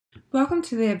Welcome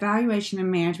to the Evaluation and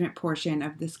Management portion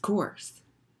of this course.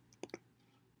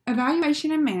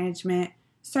 Evaluation and Management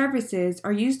services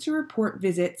are used to report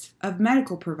visits of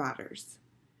medical providers.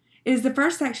 It is the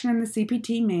first section in the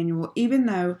CPT manual, even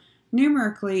though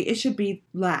numerically it should be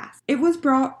last. It was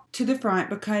brought to the front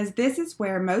because this is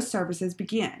where most services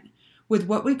begin, with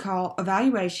what we call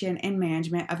evaluation and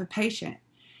management of a patient.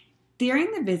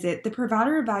 During the visit, the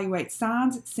provider evaluates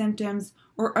signs, symptoms,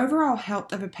 or overall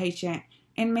health of a patient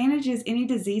and manages any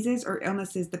diseases or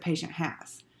illnesses the patient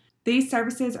has. These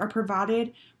services are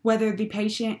provided whether the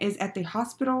patient is at the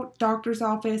hospital, doctor's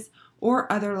office,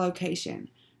 or other location.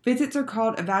 Visits are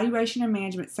called Evaluation and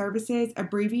Management Services,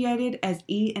 abbreviated as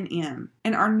E&M,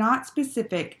 and are not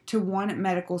specific to one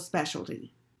medical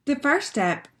specialty. The first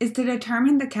step is to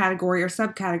determine the category or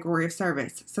subcategory of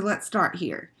service, so let's start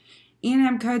here.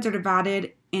 E&M codes are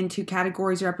divided into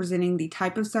categories representing the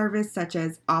type of service, such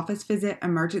as office visit,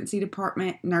 emergency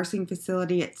department, nursing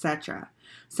facility, etc.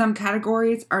 Some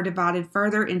categories are divided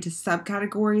further into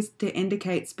subcategories to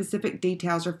indicate specific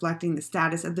details reflecting the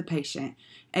status of the patient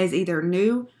as either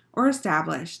new or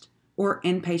established, or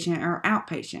inpatient or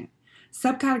outpatient.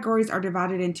 Subcategories are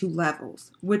divided into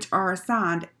levels, which are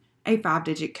assigned a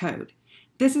 5-digit code.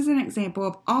 This is an example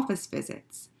of office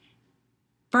visits.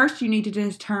 First, you need to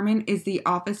determine, is the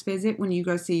office visit when you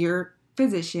go see your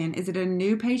physician, is it a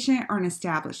new patient or an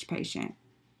established patient?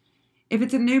 If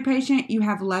it's a new patient, you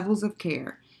have levels of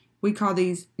care. We call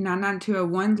these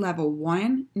 99201 level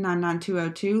 1,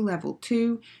 99202 level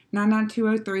 2,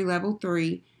 99203 level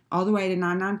 3, all the way to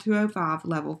 99205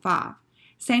 level 5.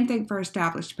 Same thing for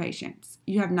established patients.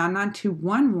 You have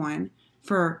 99211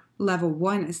 for level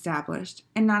 1 established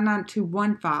and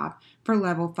 99215 for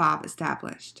level 5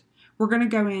 established. We're going to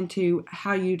go into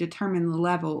how you determine the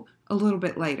level a little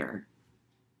bit later.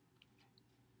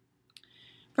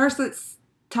 First, let's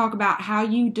talk about how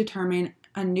you determine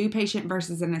a new patient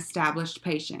versus an established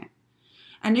patient.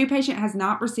 A new patient has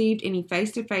not received any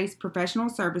face-to-face professional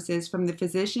services from the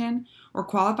physician or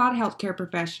qualified healthcare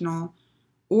professional,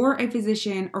 or a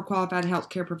physician or qualified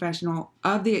healthcare professional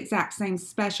of the exact same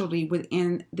specialty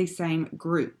within the same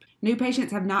group. New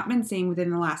patients have not been seen within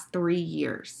the last 3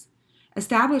 years.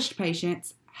 Established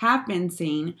patients have been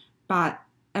seen by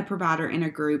a provider in a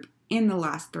group in the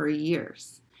last 3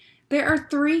 years. There are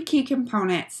 3 key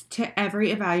components to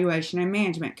every evaluation and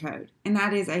management code, and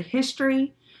that is a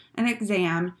history, an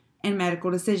exam, and medical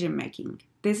decision making.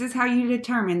 This is how you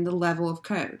determine the level of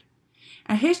code.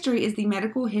 A history is the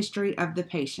medical history of the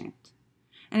patient.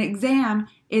 An exam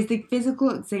is the physical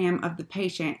exam of the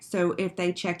patient, so if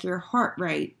they check your heart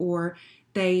rate or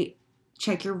they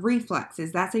check your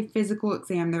reflexes, that's a physical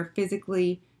exam. They're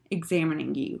physically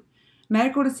examining you.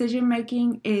 Medical decision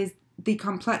making is the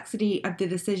complexity of the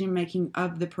decision making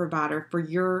of the provider for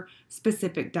your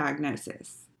specific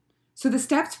diagnosis. So the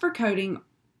steps for coding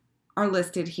are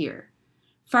listed here.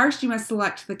 First, you must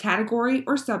select the category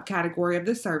or subcategory of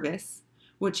the service,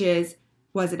 which is,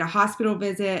 was it a hospital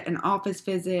visit, an office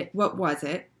visit, what was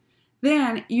it?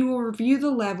 Then you will review the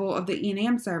level of the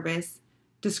E&M service,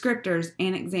 descriptors,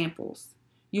 and examples.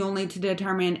 You'll need to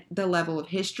determine the level of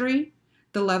history,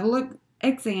 the level of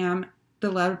exam, the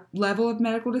level of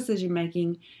medical decision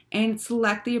making, and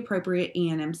select the appropriate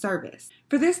E&M service.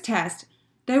 For this test,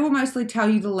 they will mostly tell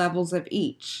you the levels of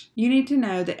each. You need to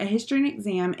know that a history and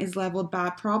exam is leveled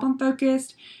by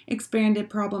problem-focused, expanded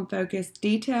problem-focused,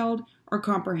 detailed, or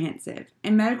comprehensive,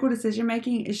 and medical decision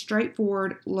making is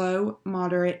straightforward, low,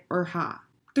 moderate, or high.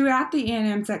 Throughout the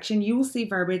E&M section, you will see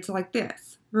verbiage like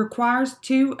this: requires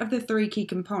 2 of the 3 key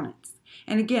components.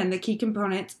 And again, the key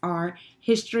components are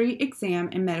history, exam,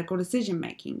 and medical decision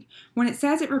making. When it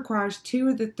says it requires 2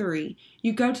 of the 3,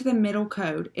 you go to the middle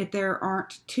code if there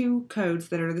aren't 2 codes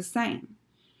that are the same.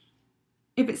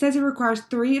 If it says it requires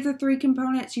 3 of the 3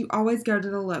 components, you always go to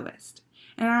the lowest.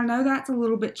 And I know that's a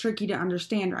little bit tricky to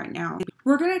understand right now.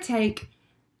 We're going to take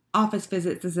office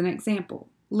visits as an example.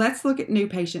 Let's look at new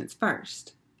patients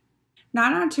first.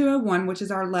 99201, which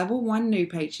is our level 1 new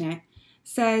patient,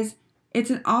 says it's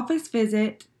an office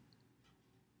visit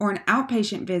or an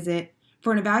outpatient visit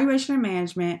for an evaluation and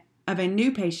management of a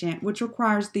new patient, which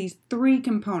requires these 3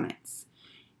 components: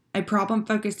 a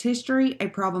problem-focused history, a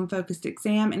problem-focused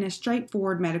exam, and a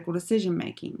straightforward medical decision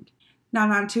making.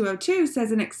 99202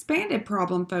 says an expanded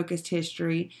problem-focused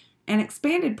history, an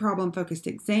expanded problem-focused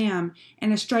exam,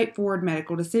 and a straightforward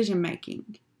medical decision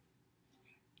making.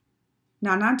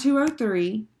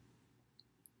 99203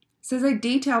 says a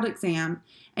detailed exam,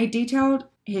 a detailed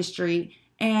history,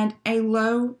 and a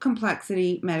low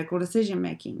complexity medical decision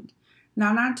making.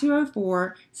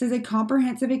 99204 says a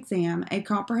comprehensive exam, a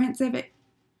comprehensive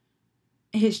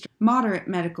history, moderate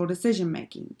medical decision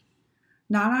making.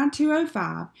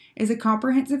 99205 is a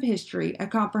comprehensive history, a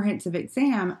comprehensive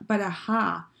exam, but a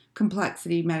high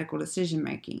complexity medical decision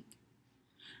making.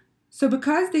 So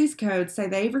because these codes say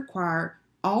they require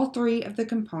all three of the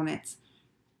components,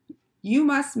 you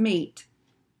must meet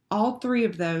all three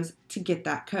of those to get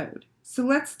that code. So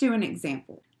let's do an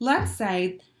example. Let's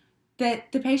say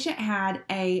that the patient had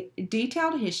a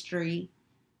detailed history,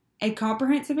 a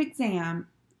comprehensive exam,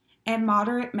 and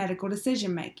moderate medical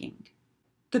decision making.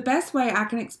 The best way I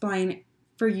can explain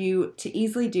for you to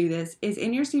easily do this is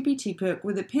in your CPT book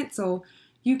with a pencil,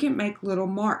 you can make little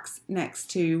marks next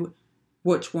to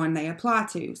which one they apply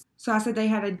to. So I said they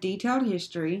had a detailed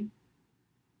history,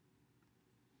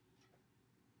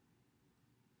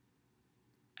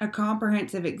 a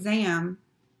comprehensive exam,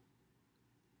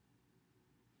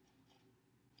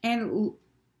 and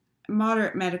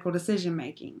moderate medical decision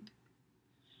making.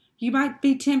 You might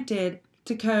be tempted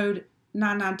to code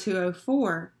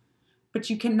 99204, but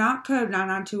you cannot code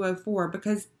 99204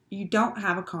 because you don't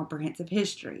have a comprehensive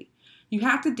history. You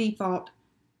have to default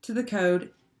to the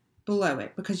code below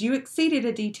it because you exceeded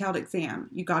a detailed exam.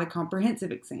 You got a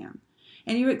comprehensive exam.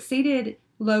 And you exceeded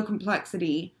low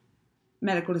complexity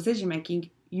medical decision making.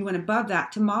 You went above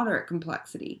that to moderate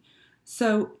complexity.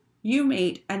 So you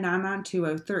meet a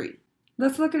 99203.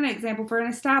 Let's look at an example for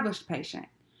an established patient.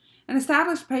 An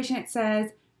established patient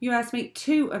says you must meet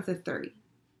two of the three.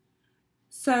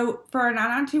 So for a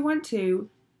 99212,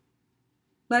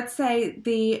 let's say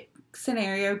the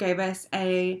scenario gave us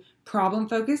a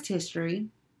problem-focused history,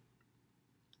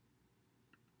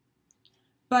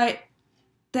 but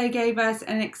they gave us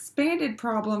an expanded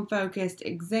problem-focused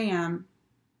exam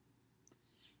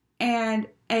and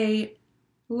a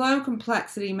low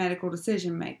complexity medical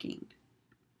decision making.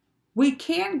 We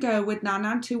can go with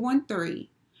 99213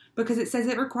 because it says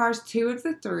it requires two of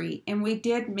the three, and we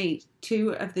did meet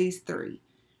two of these three.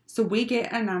 So we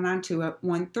get a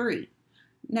 99213.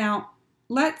 Now,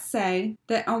 let's say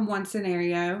that on one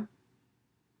scenario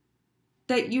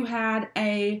that you had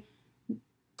a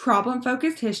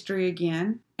problem-focused history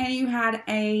again, and you had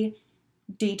a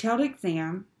detailed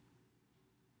exam,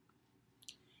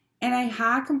 and a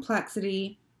high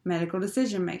complexity medical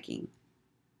decision making.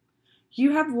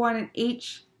 You have one in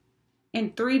each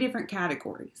in three different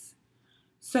categories.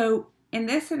 So in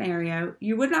this scenario,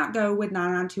 you would not go with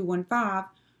 99215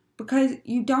 because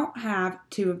you don't have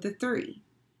two of the three.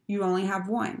 You only have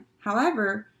one.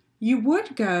 However, you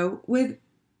would go with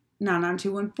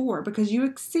 99214 because you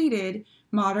exceeded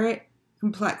moderate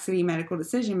complexity medical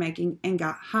decision making and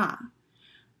got high.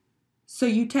 So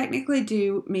you technically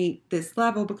do meet this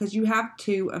level because you have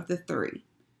two of the three,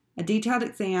 a detailed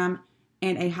exam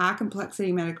and a high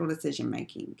complexity medical decision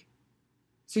making.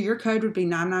 So your code would be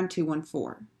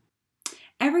 99214.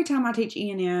 Every time I teach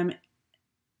E&M,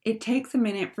 it takes a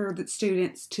minute for the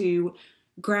students to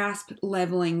grasp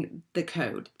leveling the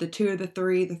code. The two of the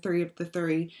three of the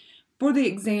three. For the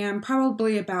exam,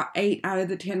 probably about 8 out of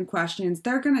the 10 questions,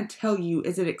 they're going to tell you,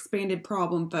 is it expanded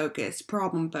problem focused,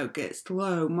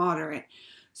 low, moderate.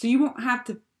 So you won't have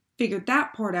to figure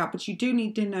that part out, but you do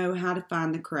need to know how to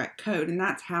find the correct code, and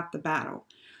that's half the battle.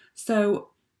 So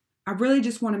I really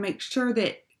just want to make sure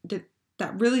that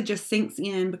really just sinks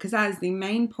in because that is the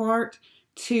main part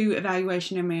to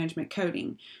evaluation and management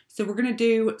coding. So we're going to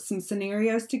do some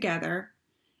scenarios together.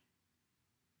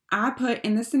 I put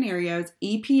in the scenarios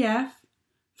EPF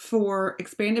for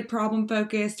expanded problem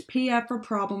focused, PF for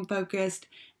problem focused,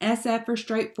 SF for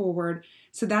straightforward.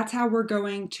 So that's how we're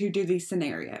going to do these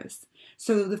scenarios.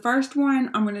 So the first one,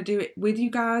 I'm going to do it with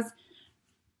you guys.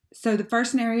 So the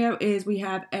first scenario is we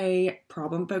have a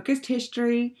problem-focused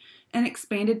history, an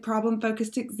expanded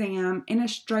problem-focused exam, and a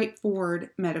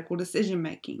straightforward medical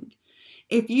decision-making.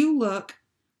 If you look,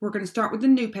 we're going to start with the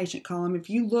new patient column. If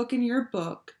you look in your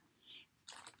book,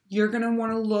 you're going to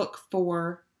want to look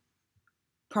for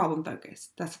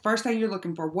problem-focused. That's the first thing you're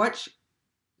looking for. Which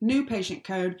new patient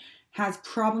code has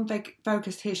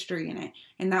problem-focused history in it?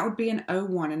 And that would be an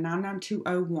 01, a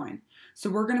 99201. So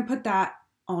we're going to put that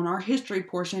on our history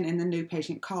portion in the new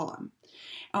patient column.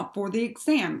 For the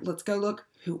exam, let's go look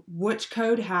which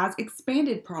code has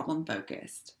expanded problem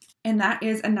focused. And that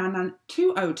is a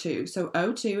 99202. So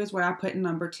 02 is what I put in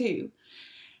number 2.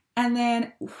 And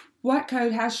then what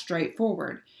code has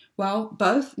straightforward? Well,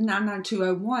 both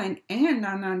 99201 and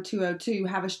 99202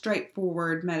 have a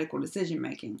straightforward medical decision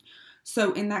making.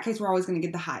 So in that case, we're always going to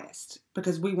get the highest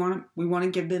because we want to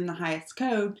give them the highest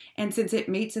code. And since it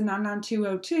meets a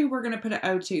 99202, we're going to put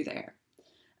an 02 there.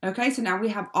 Okay, so now we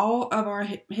have all of our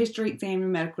history, exam,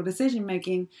 and medical decision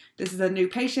making. This is a new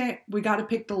patient. We got to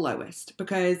pick the lowest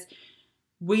because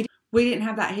we We didn't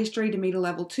have that history to meet a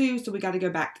level 2, so we got to go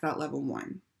back to that level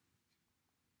 1.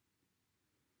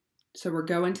 So we're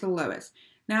going to the lowest.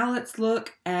 Now let's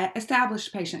look at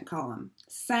established patient column.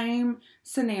 Same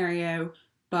scenario,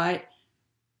 but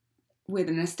with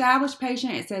an established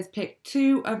patient, it says pick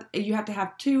you have to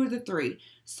have 2 of the 3.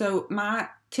 So my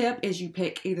tip is you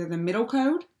pick either the middle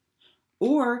code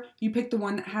or you pick the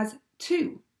one that has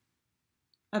 2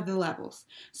 of the levels.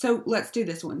 So let's do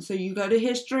this one. So you go to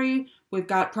history, we've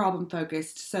got problem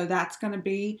focused. So that's going to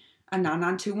be a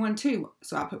 99212.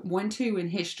 So I put 12 in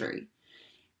history.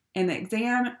 In the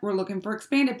exam, we're looking for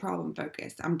expanded problem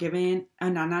focused. I'm giving a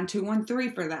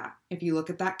 99213 for that, if you look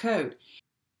at that code.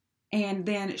 And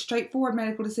then straightforward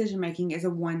medical decision making is a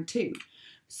 12.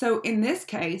 So in this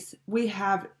case, we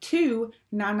have 2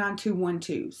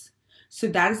 99212s. So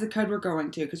that is the code we're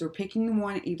going to, because we're picking the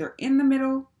one either in the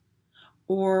middle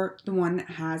or the one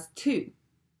that has 2.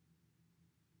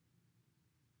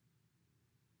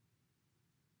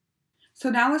 So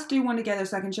now let's do one together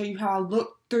so I can show you how I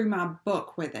look through my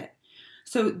book with it.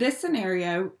 So this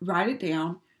scenario, write it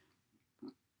down.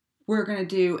 We're going to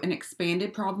do an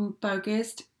expanded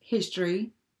problem-focused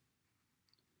history,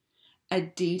 a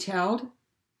detailed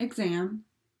exam,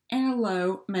 and a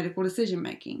low medical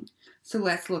decision-making. So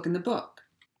let's look in the book.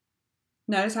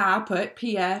 Notice how I put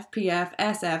PF, PF,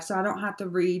 SF, so I don't have to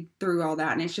read through all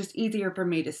that, and it's just easier for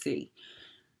me to see.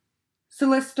 So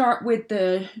let's start with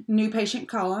the new patient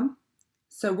column.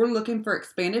 So we're looking for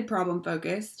expanded problem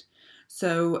focused.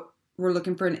 So we're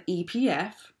looking for an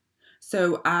EPF.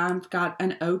 So I've got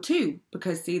an O2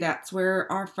 because see, that's where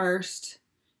our first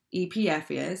EPF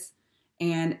is.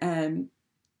 And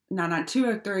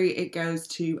 99203, it goes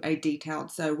to a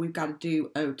detailed. So we've got to do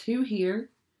O2 here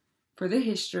for the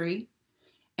history.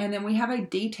 And then we have a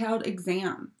detailed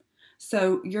exam.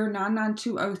 So your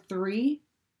 99203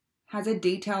 has a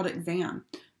detailed exam.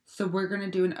 So we're going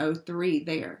to do an O3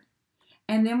 there.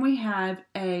 And then we have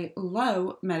a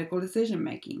low medical decision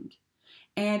making.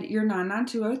 And your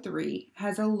 99203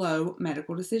 has a low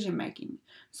medical decision making.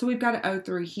 So we've got an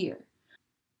O3 here.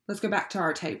 Let's go back to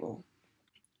our table.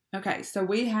 Okay, so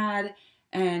we had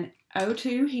an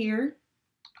O2 here.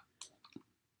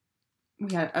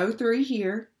 We had O3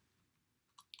 here.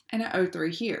 And an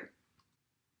O3 here.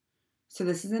 So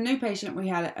this is a new patient. We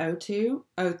had an O2,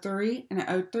 O3, and an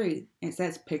O3. It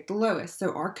says pick the lowest.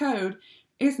 So our code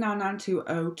is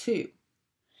 99202.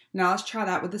 Now let's try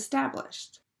that with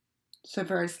established. So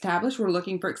for established, we're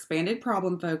looking for expanded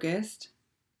problem focused.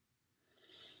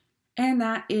 And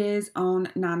that is on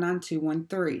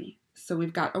 99213. So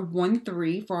we've got a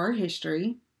 13 for our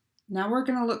history. Now we're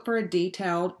going to look for a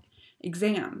detailed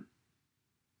exam.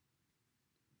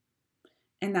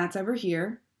 And that's over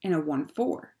here in a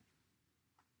 14.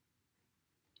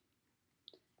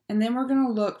 And then we're going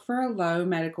to look for a low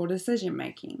medical decision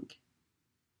making.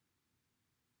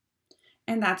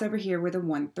 And that's over here with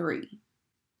a 13.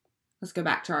 Let's go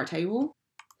back to our table.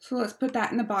 So let's put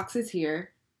that in the boxes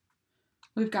here.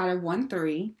 We've got a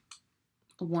 13,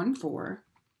 a 14,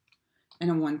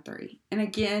 and a 13. And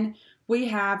again, we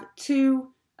have 2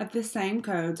 of the same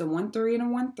codes, a 13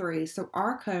 and a 13. So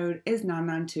our code is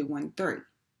 99213.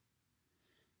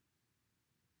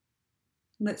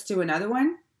 Let's do another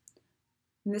one.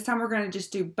 And this time we're going to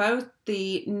just do both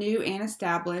the new and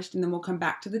established, and then we'll come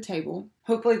back to the table.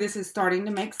 Hopefully this is starting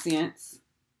to make sense.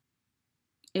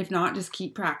 If not, just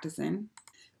keep practicing.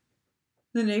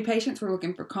 The new patients, we're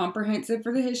looking for comprehensive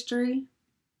for the history.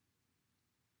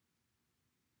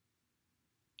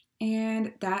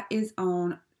 And that is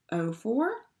on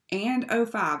 04 and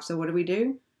 05. So what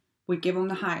do? We give them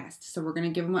the highest. So we're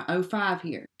going to give them an 05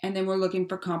 here. And then we're looking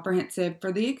for comprehensive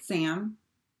for the exam.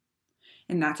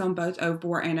 And that's on both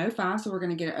 04 and 05. So we're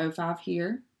going to get an 05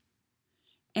 here.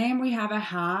 And we have a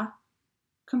high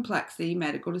complexity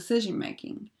medical decision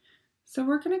making. So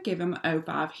we're going to give them an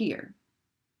 05 here.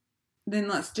 Then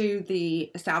let's do the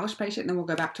established patient, and then we'll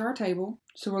go back to our table.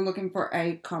 So we're looking for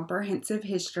a comprehensive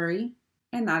history,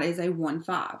 and that is a 15.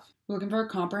 We're looking for a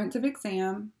comprehensive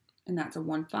exam, and that's a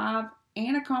 15,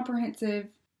 and a comprehensive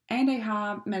and a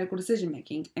high medical decision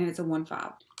making, and it's a 15.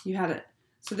 You had it.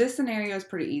 So this scenario is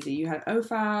pretty easy. You had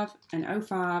 05, an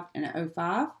 05, and an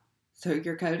 05. So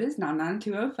your code is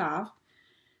 99205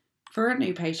 for a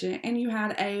new patient, and you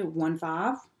had a 15,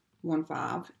 15,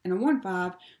 and a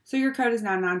 15. So your code is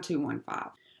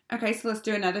 99215. Okay, so let's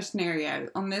do another scenario.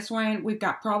 On this one, we've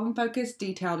got problem focused,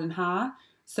 detailed, and high.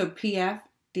 So PF,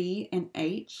 D, and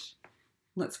H.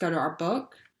 Let's go to our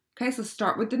book. Okay, so let's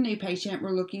start with the new patient. We're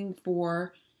looking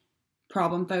for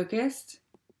problem focused.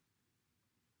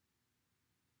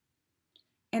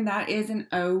 And that is an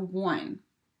 01.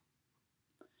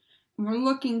 we're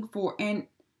looking for, and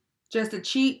just a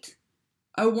cheat,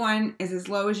 01 is as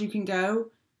low as you can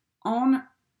go. On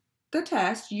the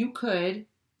test, you could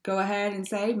go ahead and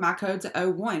say my code's a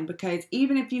 01, because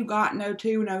even if you got an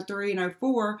 02, an 03, an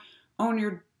 04 on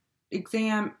your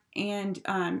exam and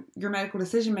your medical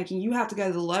decision making, you have to go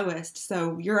to the lowest.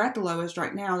 So you're at the lowest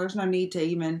right now. There's no need to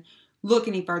even look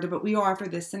any further, but we are for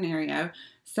this scenario.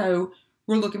 So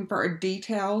we're looking for a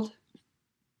detailed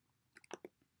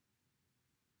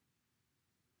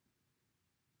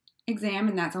exam,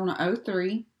 and that's on a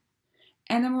 03.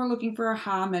 And then we're looking for a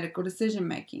high medical decision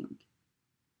making,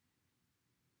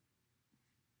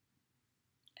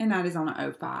 and that is on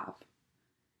a 05.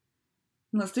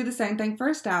 And let's do the same thing for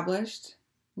established.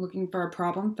 Looking for a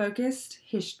problem-focused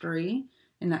history,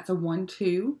 and that's a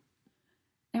 1-2.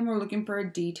 And we're looking for a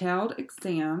detailed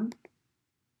exam,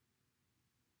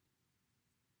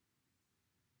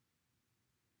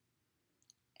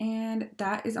 and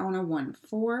that is on a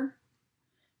 1-4.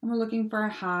 And we're looking for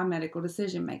a high medical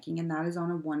decision making, and that is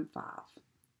on a 1-5.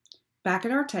 Back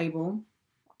at our table,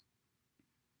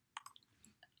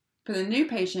 for the new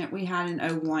patient, we had an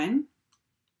 01,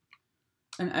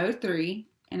 an 03,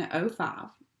 and an 05.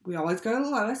 We always go to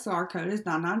the lowest, so our code is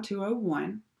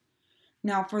 99201.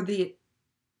 Now for the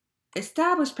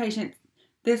established patient,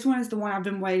 this one is the one I've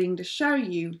been waiting to show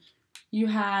you. You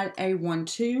had a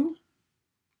 1-2,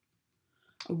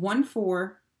 a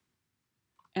 1-4,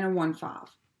 and a 1-5.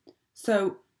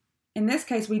 So in this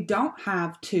case, we don't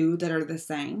have two that are the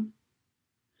same.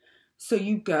 So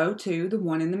you go to the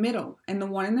one in the middle, and the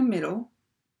one in the middle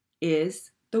is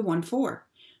the 1-4.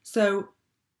 So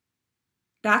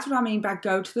that's what I mean by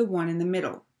go to the one in the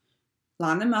middle.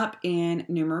 Line them up in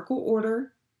numerical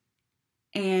order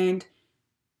and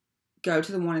go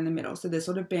to the one in the middle. So this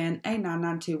would have been a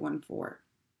 99214.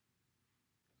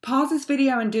 Pause this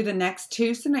video and do the next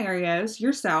two scenarios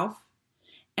yourself,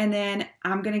 and then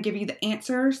I'm going to give you the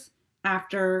answers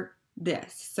after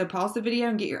this. So pause the video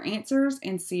and get your answers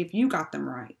and see if you got them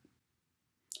right.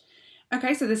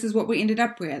 Okay, so this is what we ended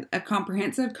up with. A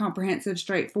comprehensive,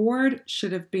 straightforward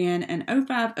should have been an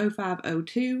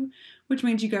 050502, which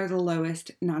means you go to the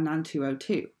lowest,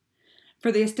 99202.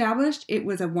 For the established, it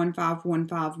was a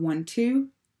 151512,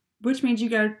 which means you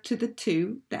go to the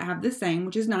two that have the same,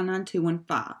 which is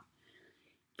 99215.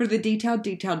 For the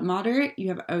detailed moderate, you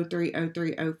have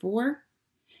 030304,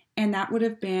 and that would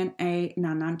have been a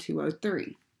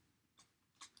 99203.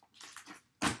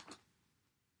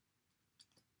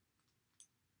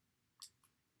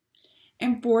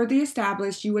 And for the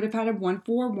established, you would have had a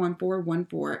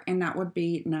 141414, and that would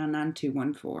be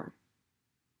 99214.